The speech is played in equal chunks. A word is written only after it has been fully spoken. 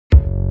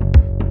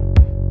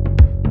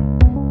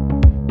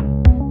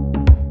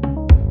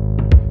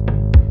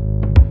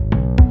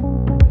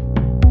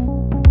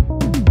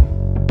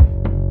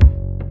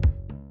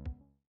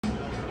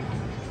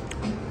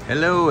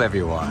Hello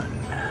everyone,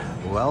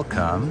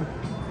 welcome.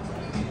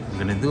 I'm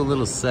gonna do a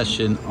little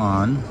session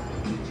on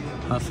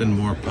Huff and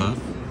More Puff.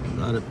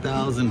 About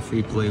 1,000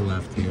 free play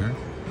left here.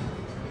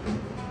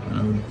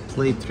 I'm gonna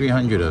play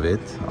 300 of it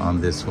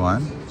on this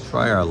one.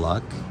 Try our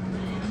luck.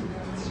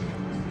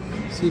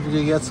 See if we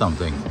can get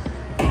something.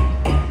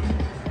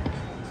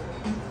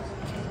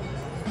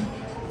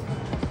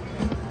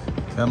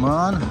 Come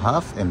on,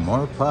 Huff and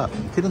More Puff.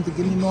 You couldn't give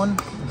me one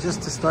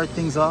just to start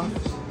things off?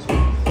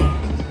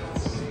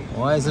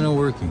 Why isn't it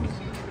working?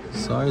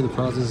 Sorry, the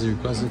process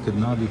requested could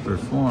not be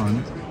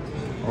performed.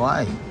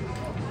 Why?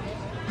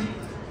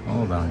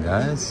 Hold on,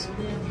 guys.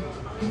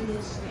 I'm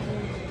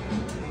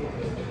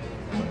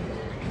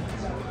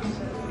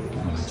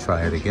gonna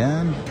try it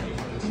again.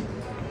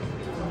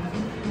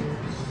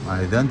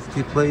 My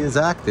identity play is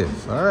active.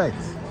 All right.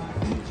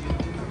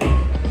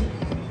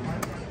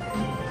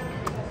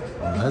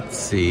 Let's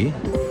see.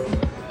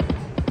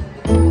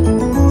 We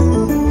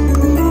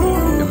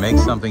can make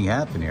something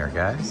happen here,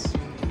 guys.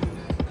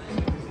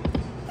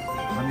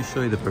 Let me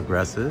show you the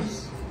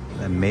progressives.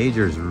 The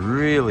major is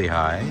really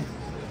high.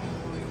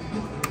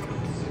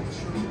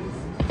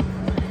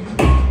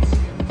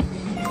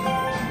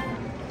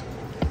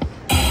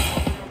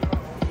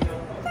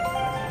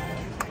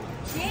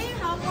 Hey,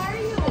 how are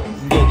you?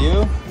 Good,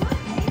 you?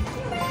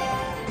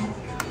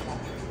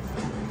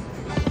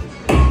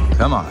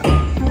 Come on.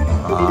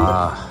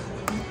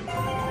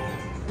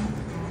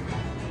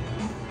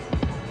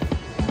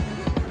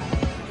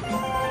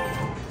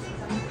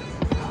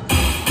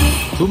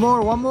 Two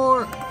more, one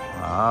more.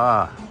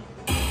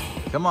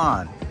 Come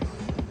on.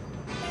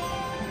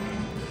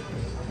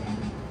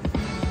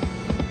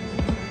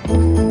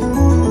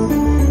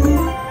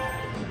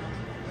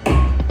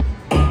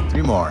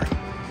 Three more.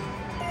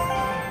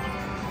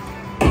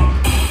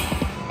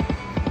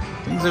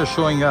 Things are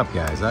showing up,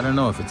 guys. I don't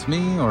know if it's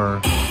me or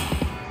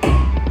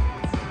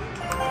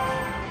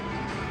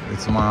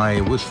it's my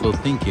wishful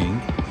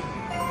thinking.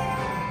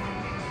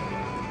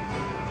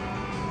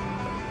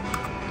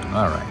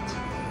 All right.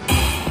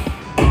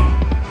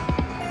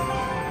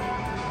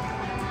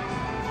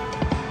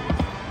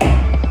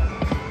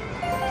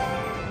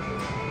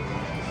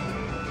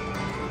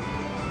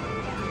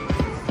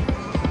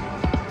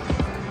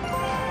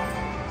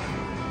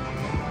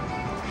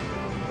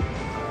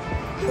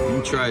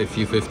 Try a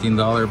few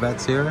 $15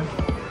 bets here.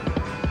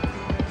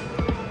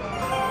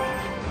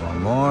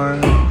 One more.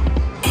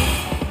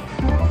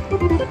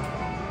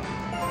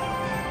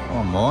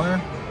 One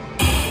more.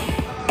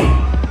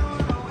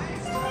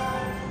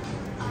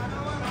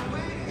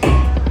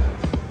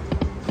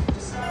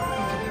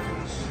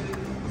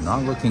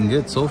 Not looking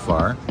good so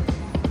far.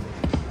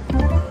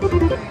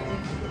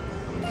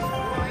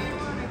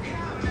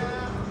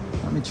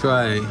 Let me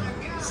try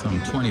some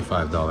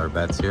 $25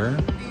 bets here.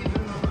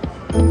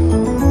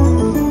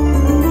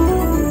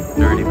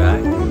 30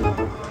 back.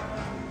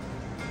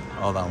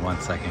 Hold on one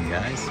second,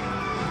 guys.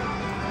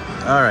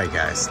 All right,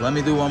 guys, let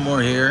me do one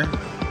more here.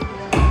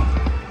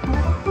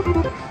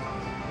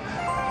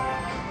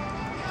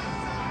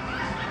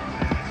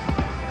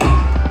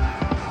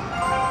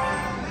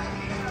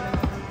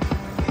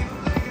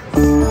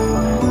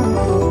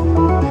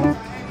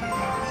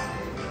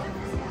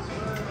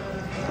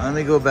 Let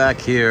me go back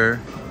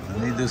here. Let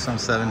me do some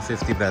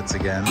 750 bets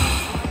again.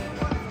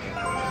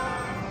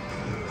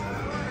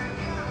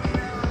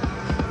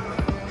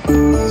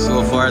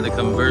 So far, the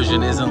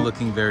conversion isn't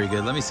looking very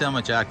good. Let me see how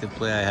much active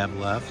play I have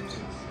left.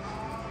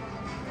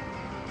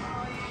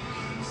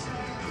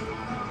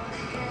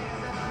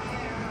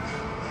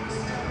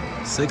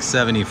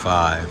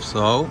 $675.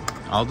 So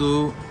I'll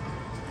do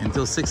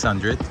until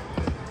 600.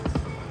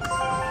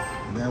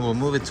 And then we'll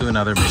move it to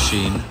another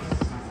machine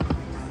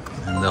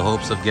in the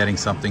hopes of getting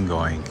something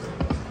going.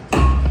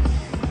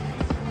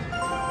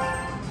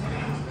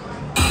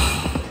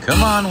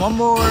 Come on, one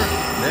more.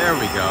 There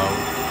we go.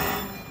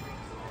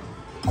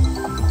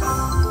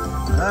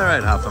 All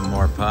right, Huff and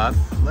More Puff.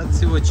 Let's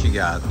see what you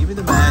got. Give me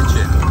the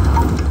mansion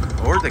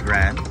or the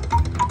grand.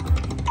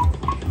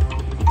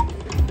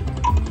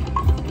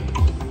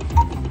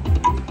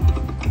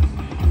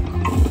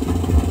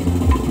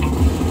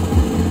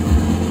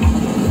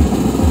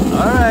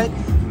 All right,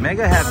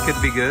 mega hat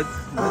could be good.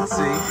 Let's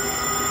see.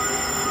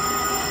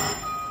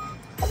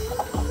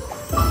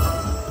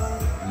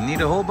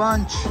 Need a whole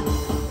bunch.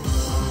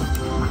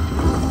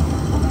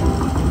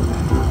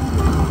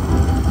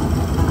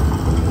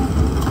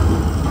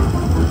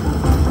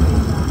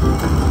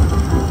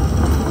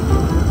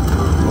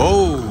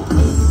 Oh,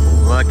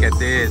 look at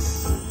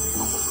this.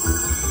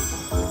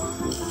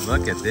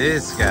 Look at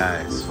this,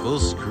 guys. Full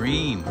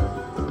screen.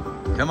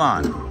 Come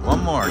on.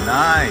 One more.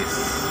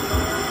 Nice.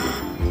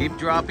 Keep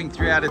dropping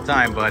 3 at a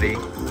time, buddy.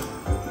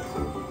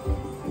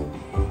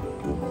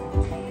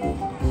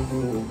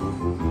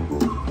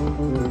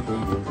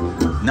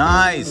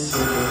 Nice.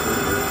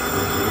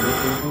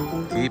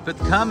 Keep it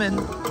coming.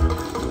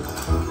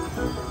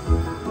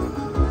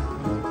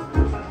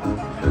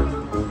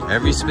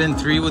 Every spin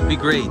 3 would be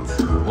great.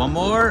 One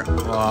more.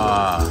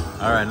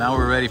 All right, now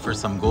we're ready for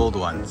some gold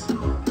ones.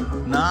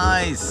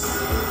 Nice.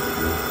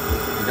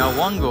 We got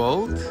 1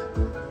 gold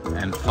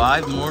and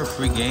 5 more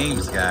free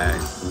games,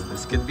 guys.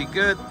 This could be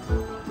good.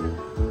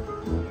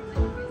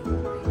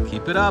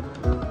 Keep it up.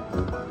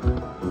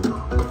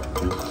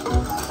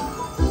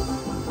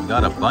 We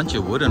got a bunch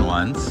of wooden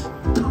ones.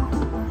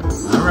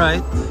 All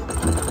right.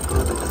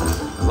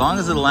 As long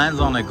as it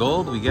lands on a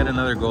gold, we get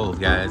another gold,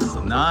 guys.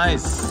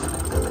 Nice.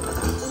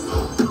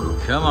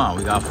 Come on,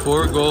 we got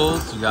 4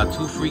 golds. We got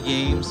 2 free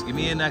games. Give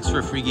me an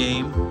extra free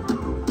game.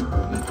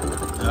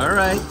 All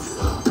right.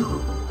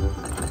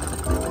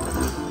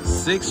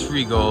 6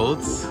 free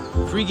golds.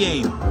 Free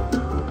game.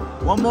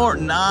 1 more.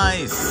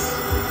 Nice.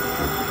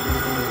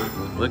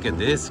 Look at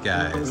this,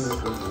 guys.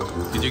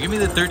 Did you give me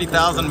the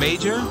 30,000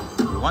 major?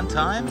 1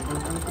 time?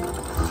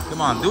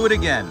 Come on, do it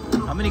again.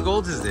 How many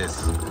golds is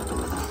this?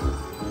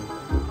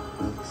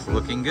 It's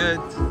looking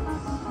good.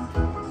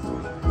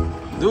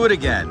 Do it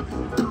again.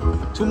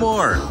 2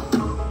 more.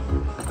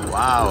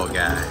 Wow,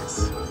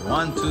 guys.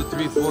 1, 2,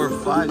 3, 4,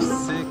 5,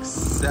 6,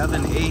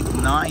 7, 8,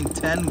 9,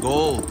 10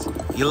 gold.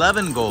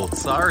 11 gold,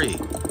 sorry.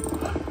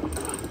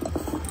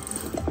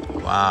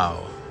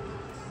 Wow.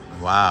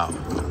 Wow.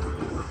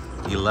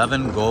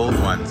 11 gold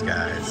ones,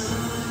 guys.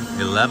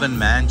 11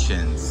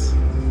 mansions.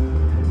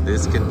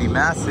 This could be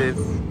massive.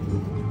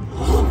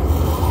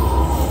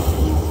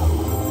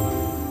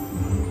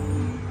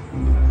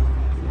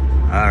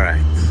 All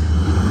right.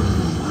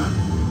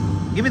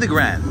 Give me the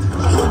grand.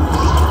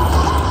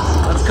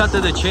 Let's cut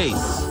to the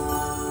chase.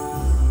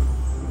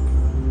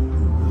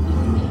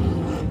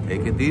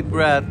 Take a deep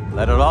breath.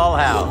 Let it all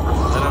out.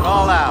 Let it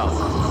all out.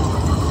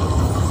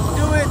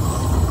 Do it.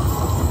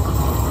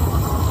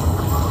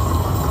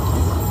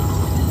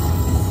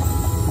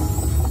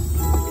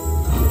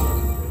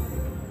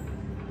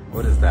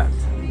 What is that?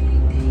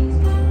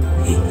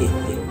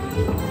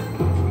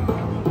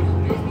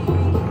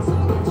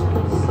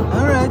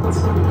 All right.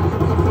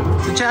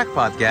 It's a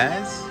jackpot,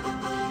 guys.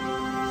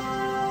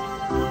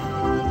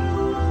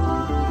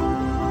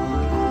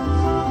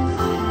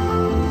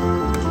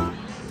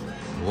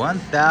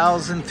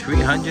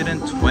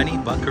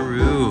 $1,320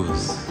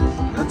 buckaroos.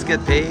 Let's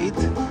get paid.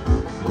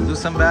 We'll do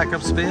some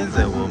backup spins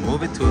and we'll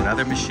move it to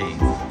another machine.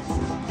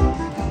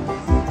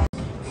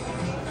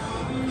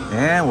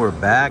 And we're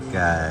back,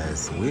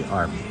 guys. We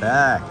are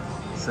back.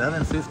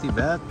 750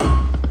 bet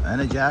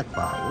and a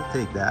jackpot. We'll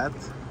take that.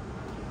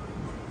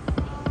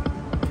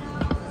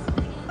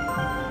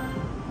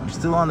 I'm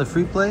still on the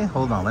free play.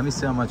 Hold on, let me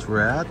see how much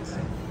we're at.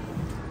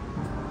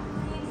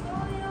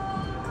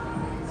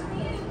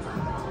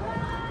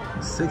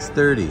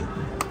 $630.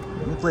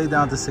 Let me play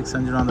down to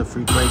 600 on the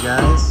free play,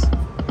 guys.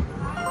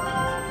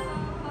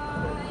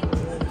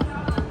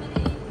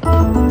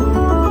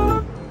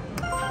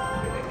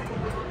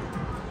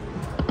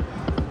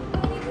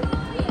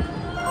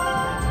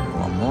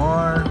 One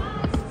more.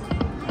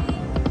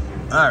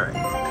 All right.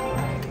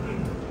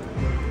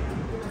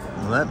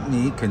 Let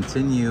me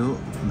continue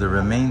the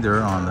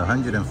remainder on the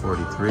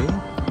 143.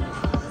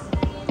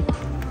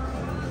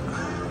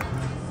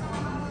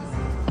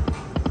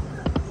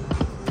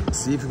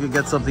 See if we could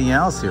get something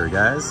else here,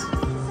 guys.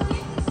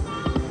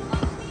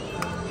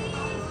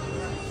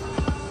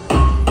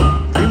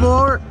 3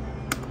 more.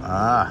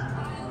 Ah.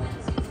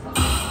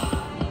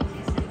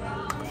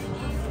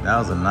 That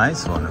was a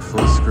nice one. A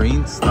full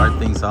screen to start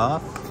things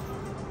off.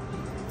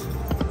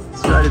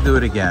 Let's try to do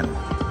it again.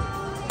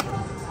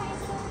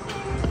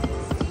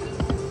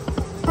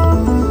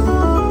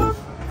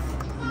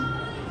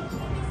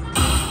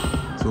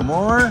 Two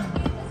more.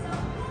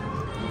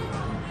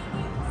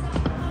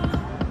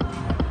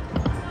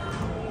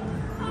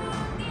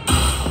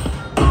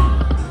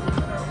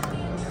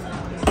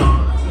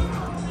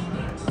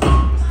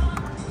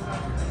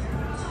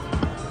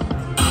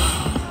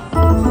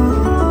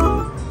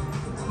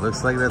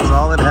 Looks like that's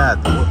all it had.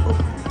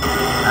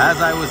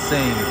 As I was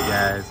saying it,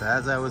 guys.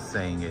 As I was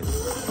saying it.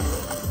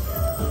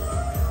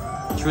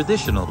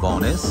 Traditional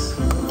bonus.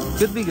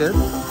 Could be good.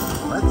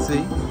 Let's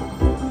see.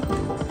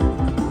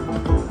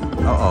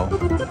 Uh-oh.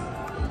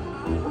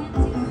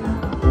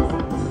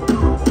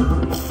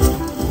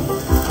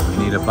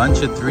 We need a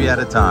bunch of 3 at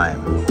a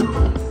time.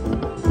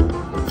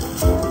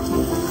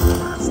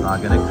 That's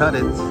not gonna cut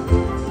it.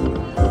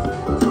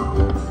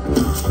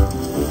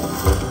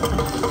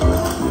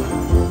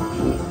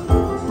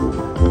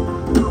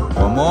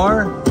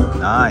 More?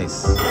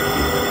 Nice.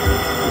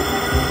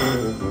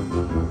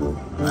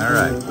 All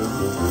right.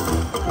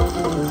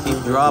 Keep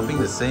dropping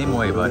the same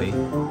way, buddy.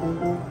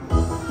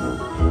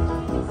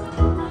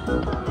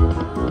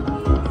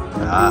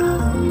 Ah.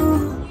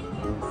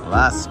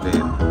 Last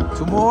spin.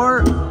 2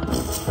 more?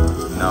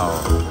 No.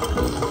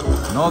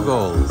 No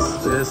golds.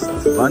 Just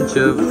a bunch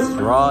of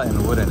straw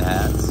and wooden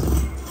hats.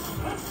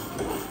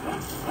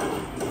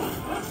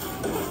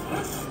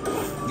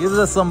 Gives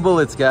us some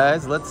bullets,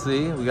 guys. Let's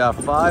see. We got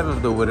 5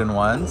 of the wooden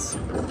ones.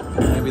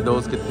 Maybe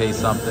those could pay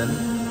something.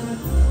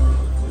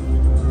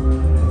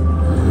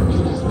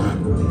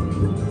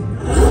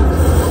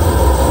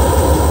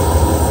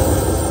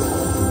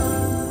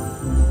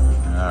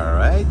 All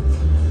right.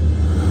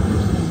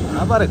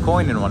 How about got a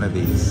coin in one of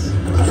these.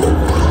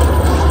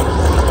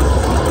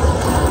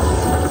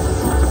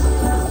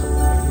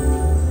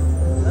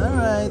 All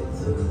right.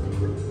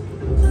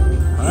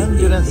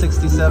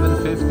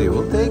 167.50.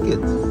 We'll take it.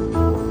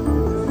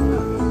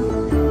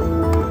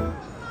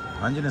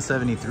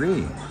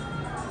 173.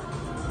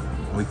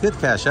 We could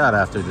cash out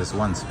after this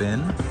one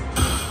spin.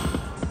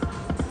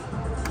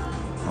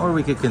 Or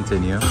we could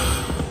continue.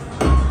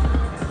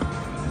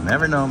 You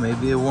never know,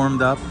 maybe it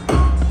warmed up.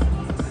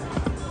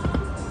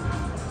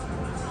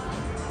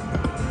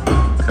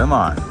 Come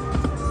on.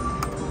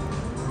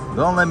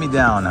 Don't let me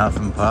down, Huff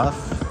and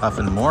Puff. Huff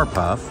and more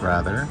Puff,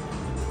 rather.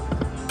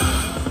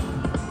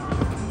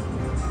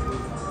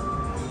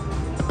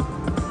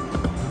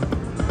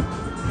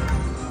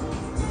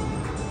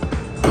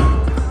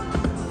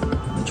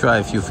 Try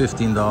a few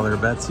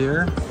 $15 bets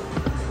here.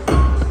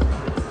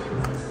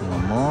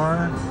 One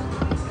more.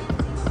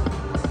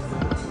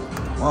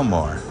 One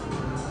more.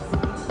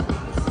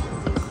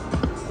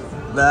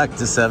 Back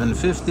to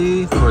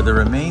 $7.50 for the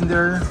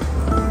remainder.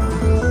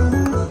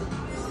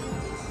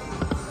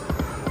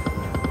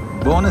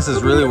 Bonus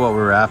is really what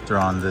we're after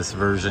on this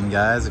version,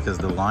 guys, because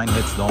the line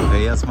hits don't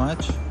pay as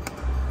much.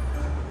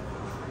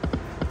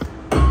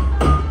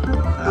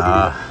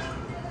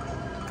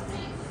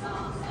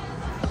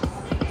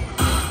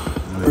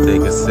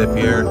 Take a sip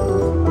here.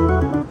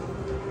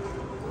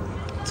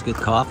 Let's get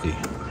coffee.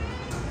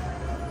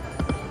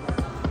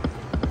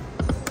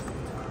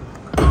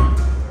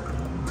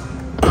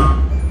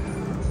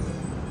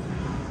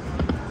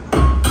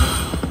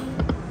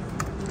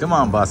 Come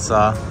on,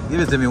 Buzzsaw. Give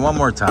it to me one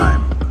more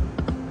time.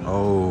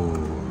 Oh.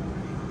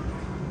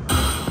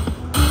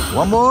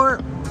 One more?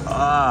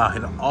 Ah,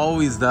 it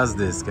always does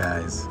this,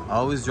 guys.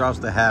 Always drops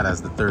the hat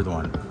as the third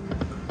one.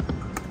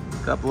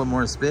 Couple of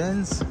more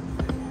spins.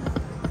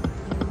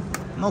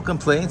 No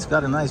complaints,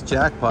 got a nice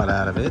jackpot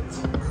out of it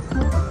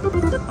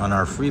on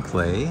our free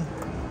play.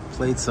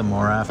 Played some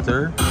more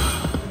after.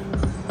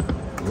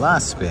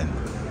 Last spin.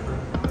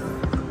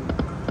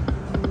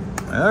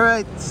 All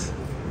right,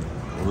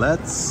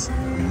 let's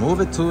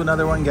move it to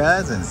another one,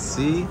 guys, and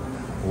see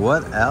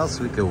what else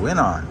we could win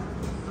on.